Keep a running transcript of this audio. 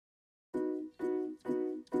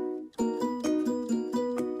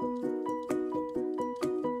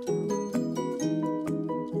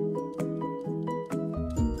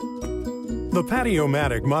The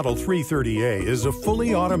Patty-O-Matic Model 330A is a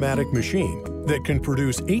fully automatic machine that can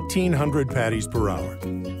produce 1,800 patties per hour.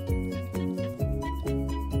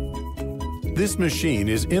 This machine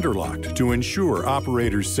is interlocked to ensure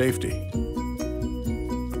operators' safety.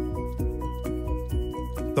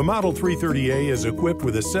 The Model 330A is equipped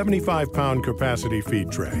with a 75-pound capacity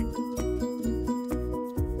feed tray.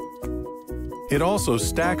 It also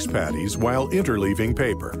stacks patties while interleaving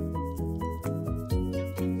paper.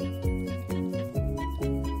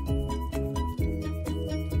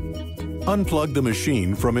 Unplug the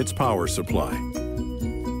machine from its power supply.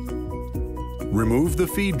 Remove the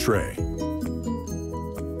feed tray.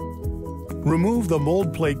 Remove the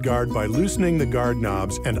mold plate guard by loosening the guard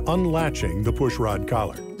knobs and unlatching the pushrod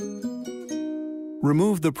collar.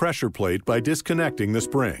 Remove the pressure plate by disconnecting the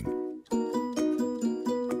spring.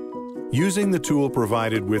 Using the tool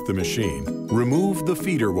provided with the machine, remove the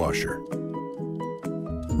feeder washer.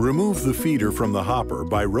 Remove the feeder from the hopper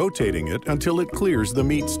by rotating it until it clears the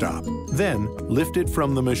meat stop. Then, lift it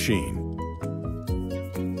from the machine.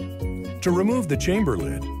 To remove the chamber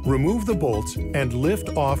lid, remove the bolts and lift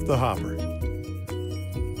off the hopper.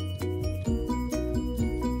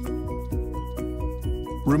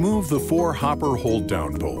 Remove the 4 hopper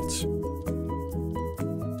hold-down bolts.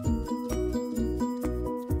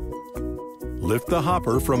 Lift the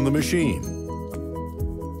hopper from the machine.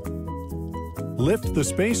 Lift the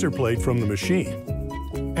spacer plate from the machine.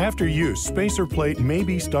 After use, spacer plate may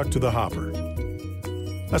be stuck to the hopper.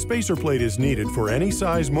 A spacer plate is needed for any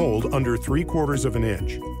size mold under 3/4 of an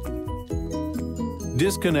inch.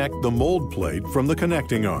 Disconnect the mold plate from the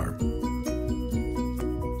connecting arm.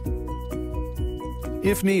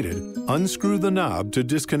 If needed, unscrew the knob to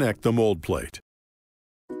disconnect the mold plate.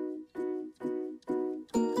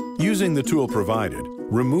 Using the tool provided,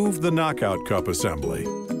 remove the knockout cup assembly.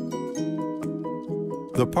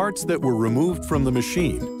 The parts that were removed from the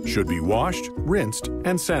machine should be washed, rinsed,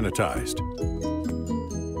 and sanitized.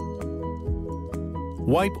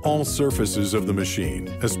 Wipe all surfaces of the machine,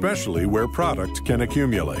 especially where product can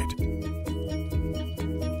accumulate.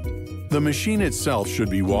 The machine itself should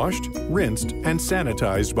be washed, rinsed, and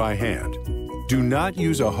sanitized by hand. Do not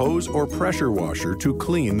use a hose or pressure washer to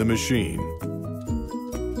clean the machine.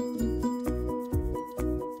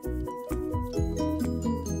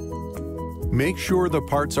 Make sure the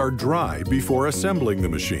parts are dry before assembling the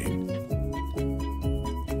machine.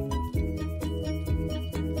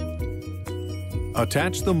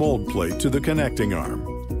 Attach the mold plate to the connecting arm.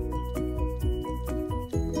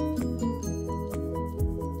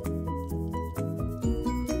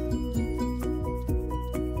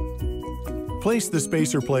 Place the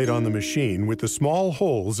spacer plate on the machine with the small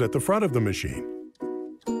holes at the front of the machine.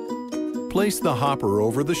 Place the hopper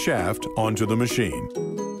over the shaft onto the machine.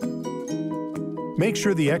 Make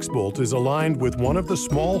sure the X-bolt is aligned with one of the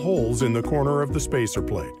small holes in the corner of the spacer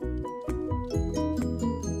plate.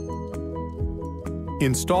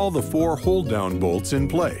 Install the 4 hold-down bolts in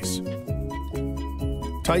place.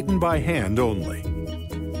 Tighten by hand only.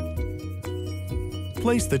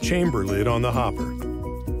 Place the chamber lid on the hopper.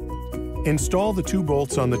 Install the 2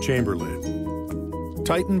 bolts on the chamber lid.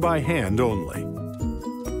 Tighten by hand only.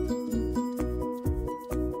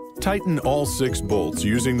 Tighten all 6 bolts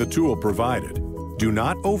using the tool provided. Do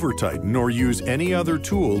not over-tighten or use any other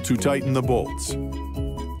tool to tighten the bolts.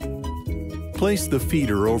 Place the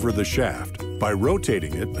feeder over the shaft by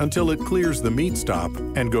rotating it until it clears the meat stop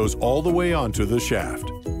and goes all the way onto the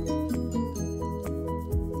shaft.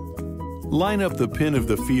 Line up the pin of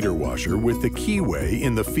the feeder washer with the keyway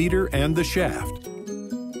in the feeder and the shaft.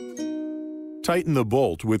 Tighten the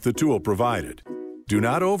bolt with the tool provided. Do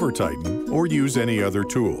not over-tighten or use any other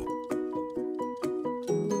tool.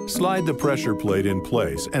 Slide the pressure plate in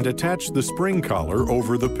place and attach the spring collar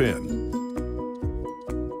over the pin.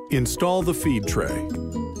 Install the feed tray.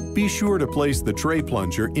 Be sure to place the tray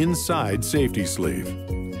plunger inside safety sleeve.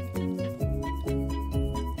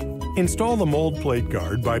 Install the mold plate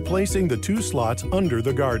guard by placing the 2 slots under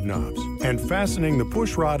the guard knobs and fastening the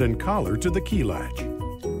pushrod and collar to the key latch.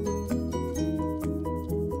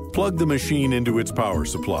 Plug the machine into its power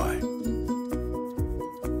supply.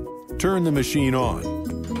 Turn the machine on.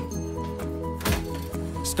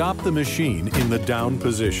 Stop the machine in the down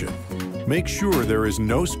position. Make sure there is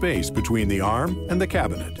no space between the arm and the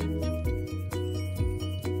cabinet.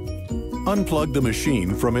 Unplug the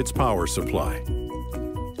machine from its power supply.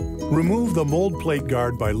 Remove the mold plate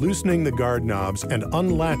guard by loosening the guard knobs and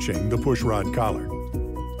unlatching the pushrod collar.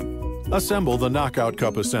 Assemble the knockout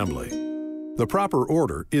cup assembly. The proper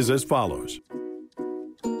order is as follows.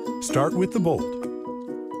 Start with the bolt,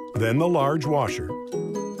 then the large washer,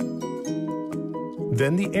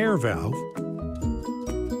 then the air valve,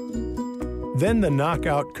 Then the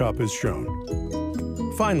knockout cup is shown.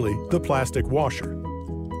 Finally, the plastic washer.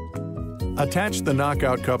 Attach the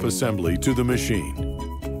knockout cup assembly to the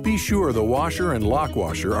machine. Be sure the washer and lock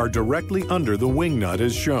washer are directly under the wing nut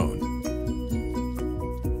as shown.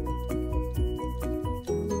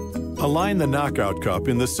 Align the knockout cup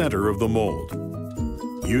in the center of the mold.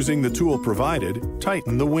 Using the tool provided,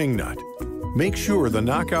 tighten the wing nut. Make sure the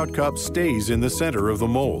knockout cup stays in the center of the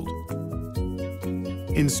mold.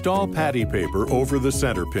 Install patty paper over the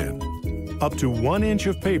center pin. Up to 1 inch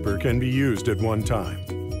of paper can be used at one time.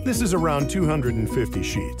 This is around 250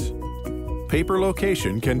 sheets. Paper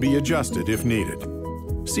location can be adjusted if needed.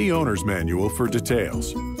 See Owner's Manual for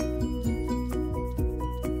details.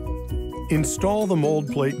 Install the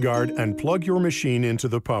mold plate guard and plug your machine into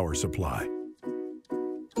the power supply.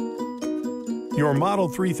 Your Model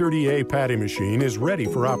 330A patty machine is ready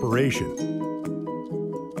for operation.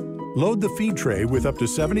 Load the feed tray with up to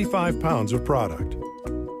 75 pounds of product.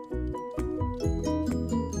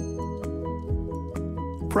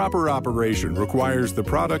 Proper operation requires the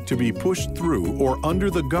product to be pushed through or under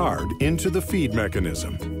the guard into the feed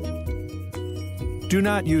mechanism. Do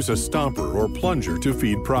not use a stomper or plunger to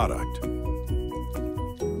feed product.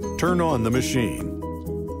 Turn on the machine.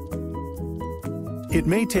 It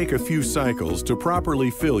may take a few cycles to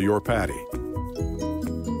properly fill your patty.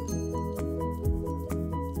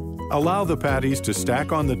 Allow the patties to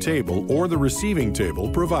stack on the table or the receiving table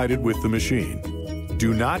provided with the machine.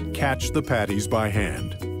 Do not catch the patties by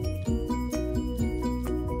hand.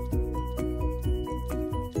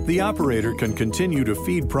 The operator can continue to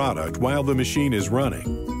feed product while the machine is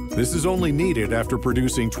running. This is only needed after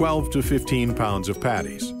producing 12 to 15 pounds of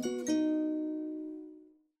patties.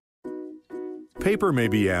 Paper may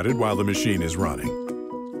be added while the machine is running.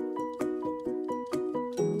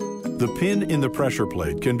 The pin in the pressure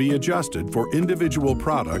plate can be adjusted for individual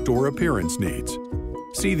product or appearance needs.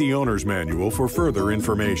 See the Owner's Manual for further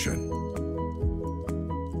information.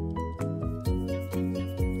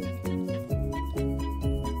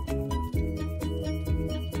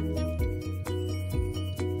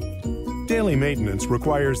 Daily maintenance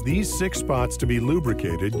requires these 6 spots to be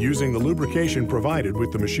lubricated using the lubrication provided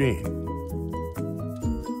with the machine.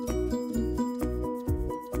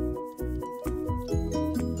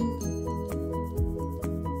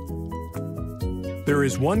 There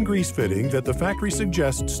is one grease fitting that the factory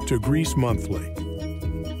suggests to grease monthly.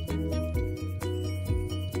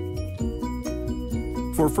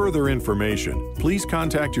 For further information, please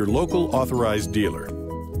contact your local authorized dealer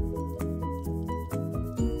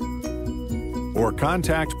or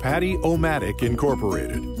contact Patty-O-Matic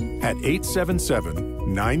Incorporated at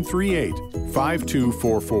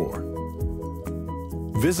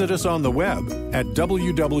 877-938-5244. Visit us on the web at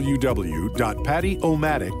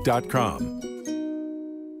www.pattyomatic.com.